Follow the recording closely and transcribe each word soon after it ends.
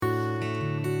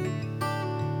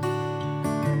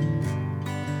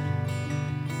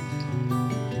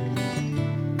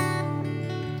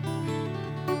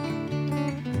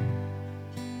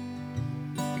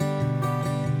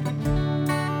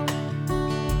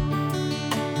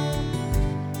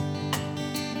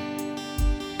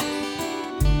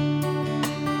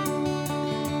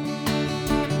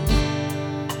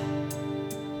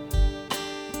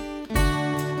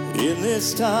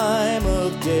this time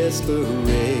of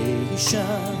desperation,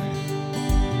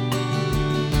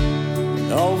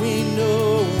 and all we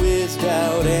know is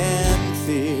doubt and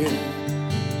fear,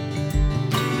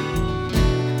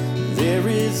 there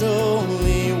is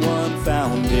only one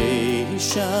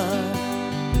foundation.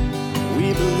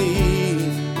 We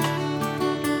believe,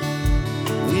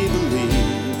 we believe.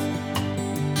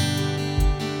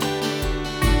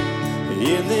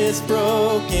 In this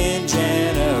broken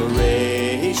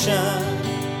generation,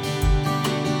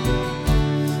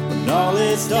 when all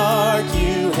is dark,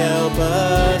 you help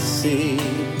us see.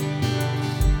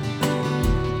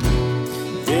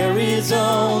 There is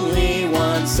only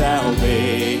one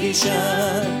salvation.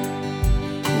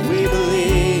 We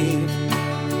believe,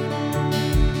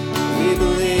 we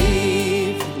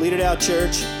believe. Lead it out,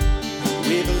 church.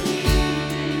 We believe.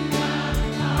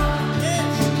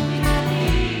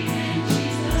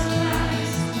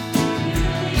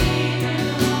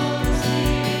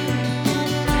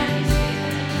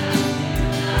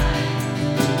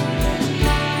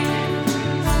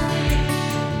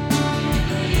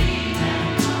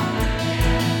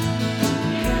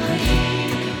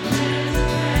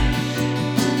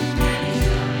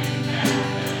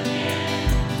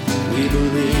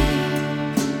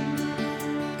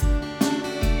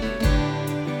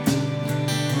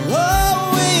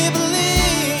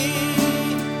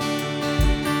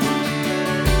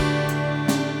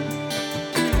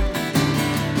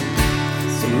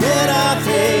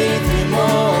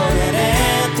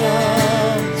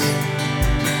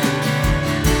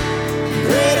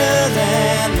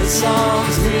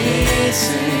 Songs we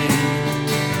sing,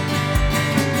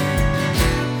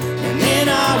 and in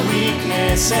our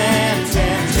weakness and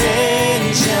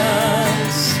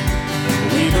temptations,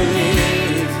 we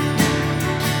believe,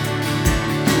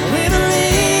 we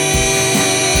believe,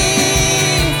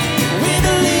 we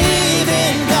believe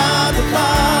in God the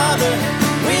Father,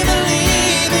 we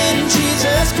believe in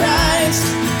Jesus Christ,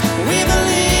 we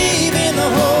believe in the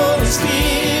Holy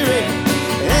Spirit,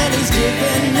 and He's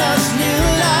given us new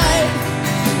life.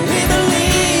 We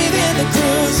believe in the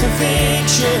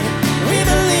crucifixion. We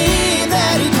believe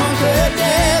that He conquered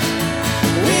death.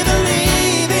 We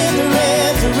believe in the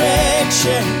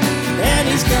resurrection, and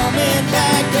He's coming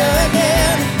back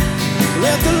again.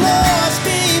 Let the lost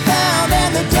be found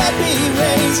and the dead be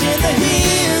raised in the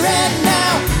here and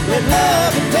now. Let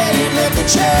love invade, let the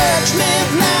church live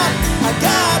loud. Our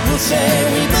God will say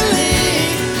we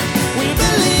believe,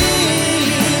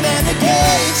 and the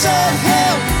gates of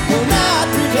hell will not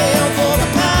prevail, for the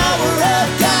power of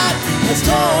God has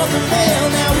torn the veil.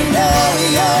 Now we know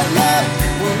your love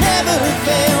will never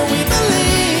fail. We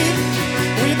believe,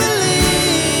 we believe.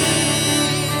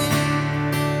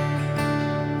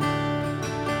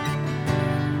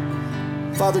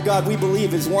 Father God, we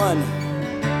believe as one.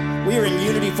 We are in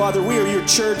unity, Father. We are your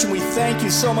church, and we thank you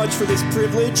so much for this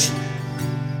privilege.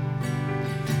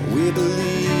 We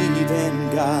believe in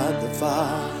God the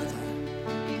Father.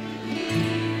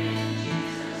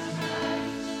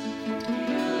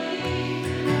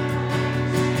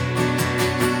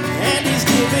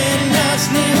 Giving us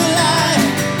new life.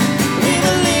 We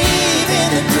believe in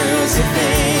the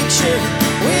crucifixion.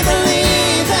 We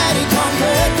believe that He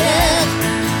conquered death.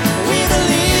 We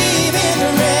believe in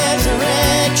the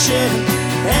resurrection,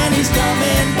 and He's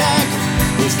coming back.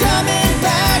 He's coming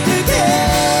back again.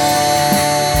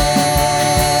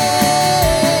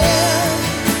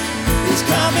 He's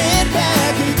coming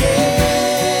back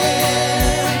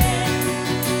again.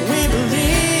 We believe.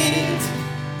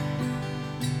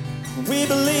 We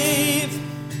believe,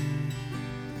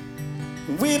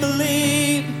 we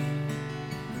believe,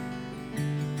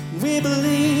 we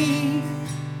believe,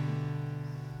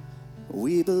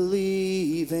 we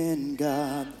believe in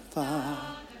God the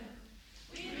Father.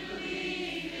 We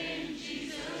believe in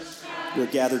Jesus Christ. We're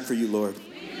gathered for you, Lord.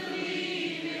 We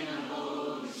believe in the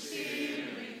Holy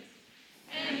Spirit,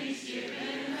 and He's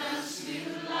given us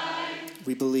new life.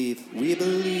 We believe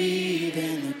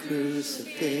in the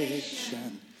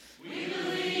crucifixion. We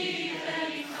believe that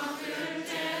He conquered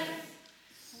death.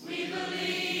 We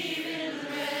believe in the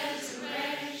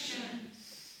resurrection,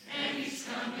 and He's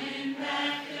coming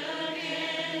back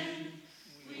again.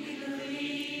 We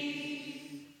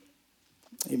believe.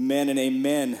 Amen and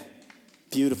amen.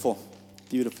 Beautiful,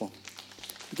 beautiful.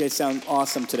 You guys sound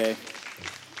awesome today.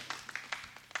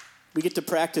 We get to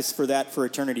practice for that for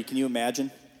eternity. Can you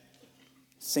imagine?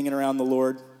 Singing around the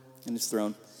Lord and His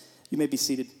throne. You may be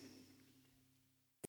seated.